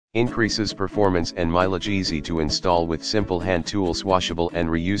Increases performance and mileage, easy to install with simple hand tools, washable and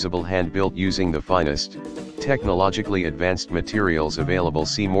reusable, hand built using the finest, technologically advanced materials available.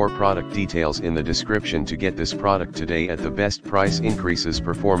 See more product details in the description to get this product today at the best price. Increases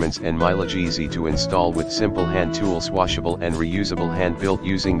performance and mileage, easy to install with simple hand tools, washable and reusable, hand built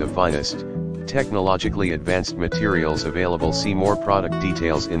using the finest, technologically advanced materials available. See more product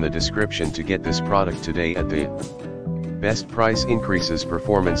details in the description to get this product today at the best price. Increases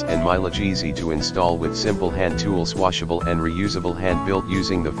performance and mileage, easy to install with simple hand tools, washable and reusable, hand built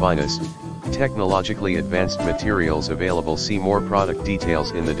using the finest, technologically advanced materials available. See more product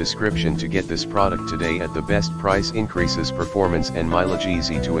details in the description to get this product today at the best price. Increases performance and mileage,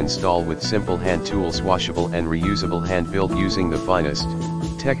 easy to install with simple hand tools, washable and reusable, hand built using the finest,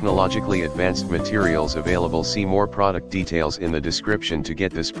 technologically advanced materials available. See more product details in the description to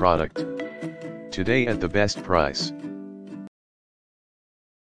get this product today at the best price.